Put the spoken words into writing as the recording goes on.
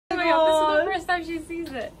when she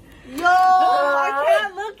sees it. Yo, I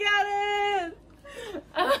can't look at it.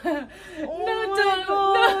 No, don't.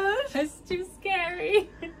 No, that's too scary.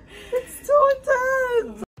 It's so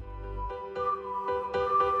intense.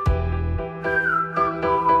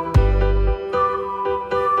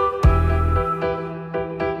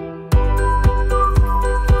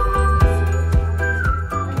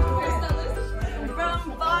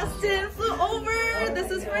 From Boston, flew over.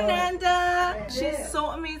 This is Fernanda. She's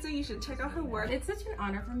so amazing. You should check out her work. It's such an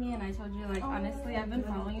honor for me, and I told you, like, honestly, I've been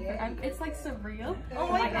following you for, it's like surreal. Oh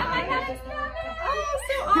my god! Oh,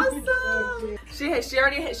 so awesome!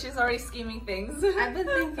 She's already scheming things. I've been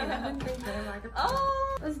thinking. I'm like,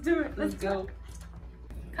 Oh, let's do it. let's go.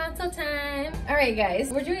 Console time. All right,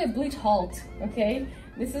 guys, we're doing a bleach halt. Okay,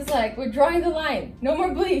 this is like we're drawing the line. No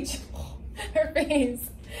more bleach. Her face.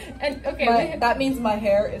 And okay, That means my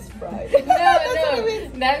hair is fried. No,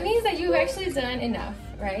 that means that you've actually done enough,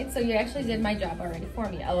 right? So you actually did my job already for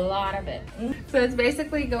me, a lot of it. So it's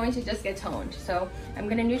basically going to just get toned. So I'm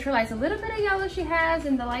gonna neutralize a little bit of yellow she has.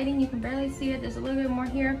 In the lighting, you can barely see it. There's a little bit more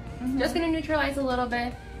here. Just gonna neutralize a little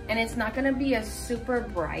bit, and it's not gonna be a super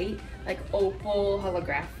bright, like opal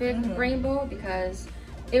holographic rainbow, because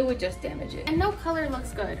it would just damage it. And no color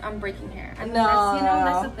looks good on breaking hair. And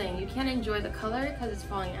that's the thing. You can't enjoy the color because it's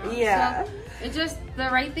falling out. Yeah. So it's just the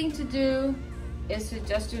right thing to do is to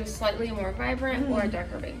just do a slightly more vibrant or a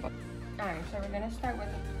darker rainbow. All right, so we're gonna start with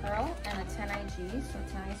a pearl and a 10 IG, so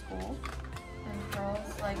 10 ice gold. And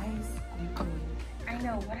pearls like I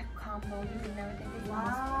know what a combo using everything.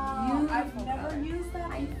 Wow, I've never used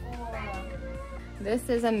that before. This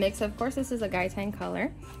is a mix. Of course, this is a guy tan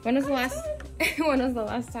color. When was the last? When was the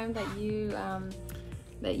last time that you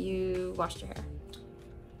washed your hair?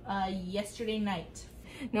 Yesterday night.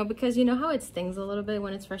 No, because you know how it stings a little bit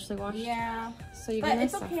when it's freshly washed. Yeah. So you're but gonna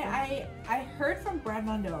it's suffer. okay. I heard from Brad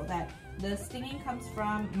Mondo that the stinging comes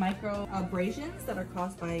from micro abrasions that are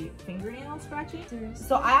caused by fingernail scratching. Seriously?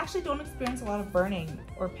 So I actually don't experience a lot of burning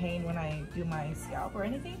or pain when I do my scalp or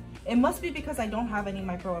anything. It must be because I don't have any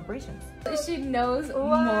micro abrasions. She knows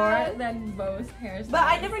more than most hairstylists. But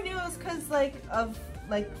I never knew it was because of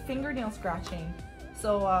fingernail scratching.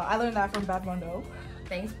 So I learned that from Brad Mondo.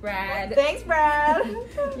 Thanks, Brad. Thanks, Brad.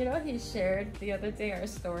 You know, he shared the other day our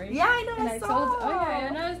story. Yeah, I know. And I saw.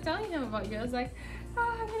 And I was telling him about you. I was like,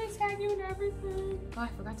 oh, I'm gonna tag you and everything. Oh, I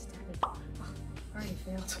forgot to tag it. Oh, I already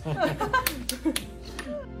failed.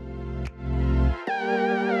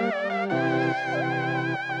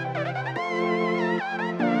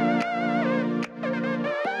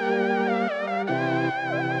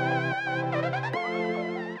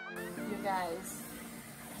 You guys,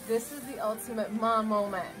 this is the ultimate mom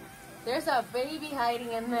moment. There's a baby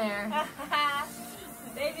hiding in there.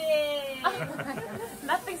 Baby!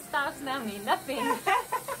 Nothing stops Nami, nothing.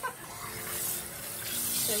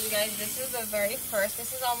 So you guys, this is the very first,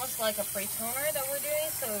 this is almost like a pre-toner that we're doing,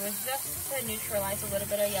 so it was just to neutralize a little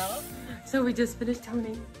bit of yellow. So we just finished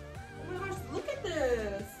toning. Oh my gosh, look at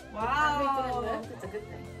this! Wow! It's a good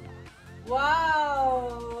thing.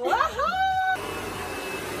 Wow!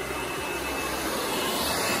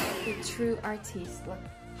 The true artiste, look,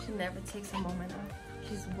 she never takes a moment off.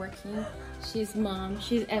 She's working, she's mom,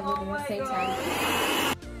 she's everything at the same time.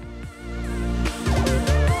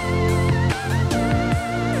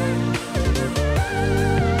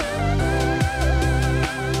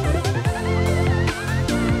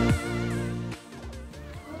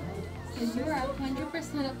 So you are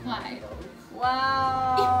 100% applied.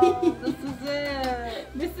 Wow! This is it!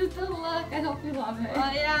 This is the look. I hope you love it.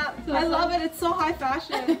 Oh yeah, I love it. It's so high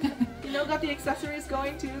fashion. You know, got the accessories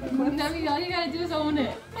going too. The clips. Nami, all you gotta do is own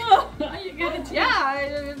it. All you gotta do. Yeah,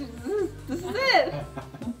 this is it.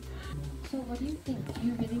 So what do you think? Do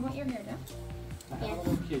you really want your hair done?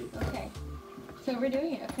 Yes. Okay. So we're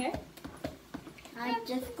doing it, okay? I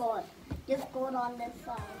just gold. Just gold on this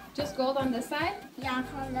side. Just gold on this side? Yeah,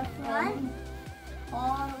 from the front,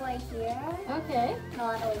 all the way here, Okay.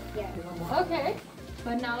 all the way here. Okay.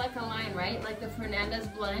 But not like a line, right? Like the Fernanda's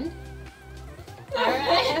blend?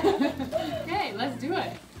 Alright. Okay, let's do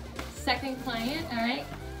it. Second client, alright?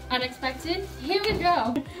 Unexpected. Here we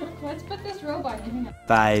go. Let's put this robot in here.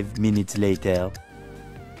 5 minutes later.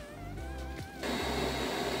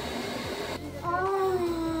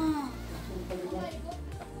 Oh.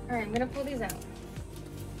 Alright, I'm gonna pull these out.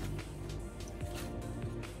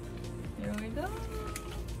 Here we go.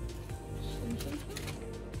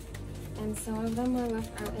 And some of them were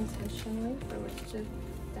left out intentionally for which to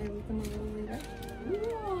dilute them a little later.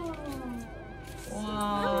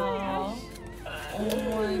 Wow. Oh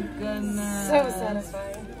my goodness. So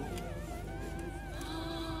satisfying.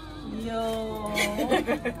 Yo.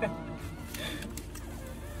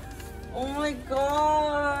 Oh my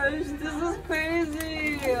gosh, this is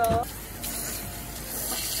crazy.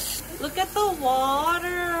 Look at the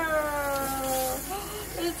water.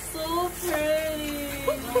 It's so pretty.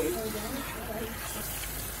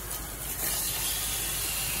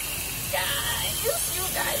 You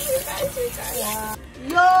guys. Wow.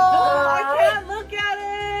 Yo, I can't look at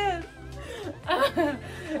it.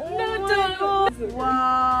 No, don't.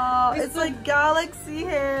 Wow, it's like galaxy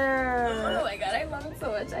hair. Oh my god, I love it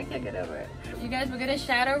so much. I can't get over it. You guys, we're gonna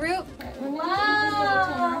shadow root.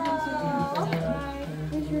 Wow.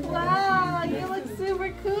 Wow, you look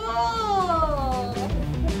super cool.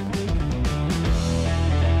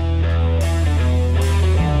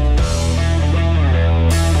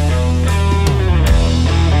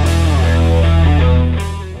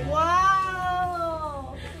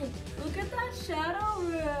 Wow. Look at that shadow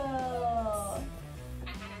root.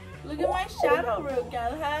 Look at my shadow root,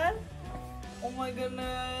 Galhead. Oh my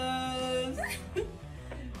goodness.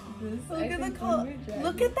 Look at the color.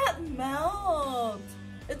 Look at that melt.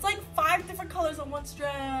 It's like 5 different colors on one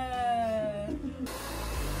strand.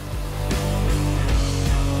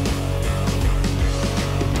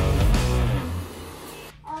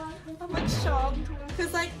 I'm like shocked.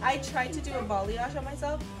 Because like I tried to do a balayage on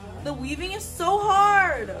myself. The weaving is so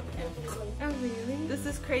hard. Oh, really? This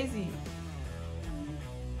is crazy.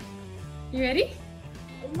 You ready?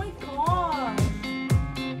 Oh my god.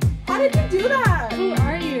 How did you do that? Who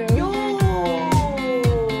are you?